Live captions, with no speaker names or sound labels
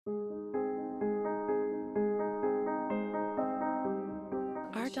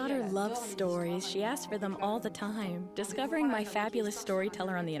Our daughter loves stories. She asks for them all the time. Discovering My Fabulous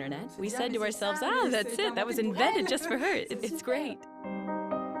Storyteller on the internet, we said to ourselves, that's it. That was invented just for her. It's great.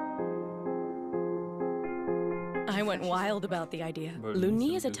 I went wild about the idea.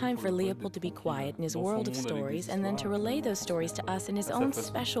 Lunii is a time for Leopold to be quiet in his world of stories and then to relay those stories to us in his own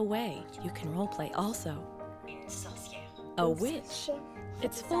special way. You can roleplay also. A witch.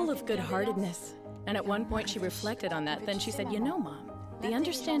 It's full of good-heartedness. And at one point she reflected on that. Then she said, Mom, the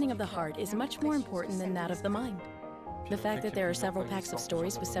understanding of the heart is much more important than that of the mind. The fact that there are several packs of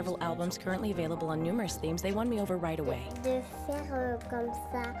stories with several albums currently available on numerous themes, they won me over right away. De faire comme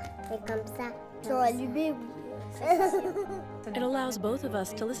ça et comme ça. Sont allumés, oui. It allows both of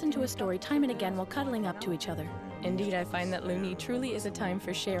us to listen to a story time and again while cuddling up to each other. Indeed, I find that Lunii truly is a time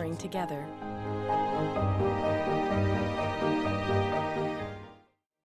for sharing together.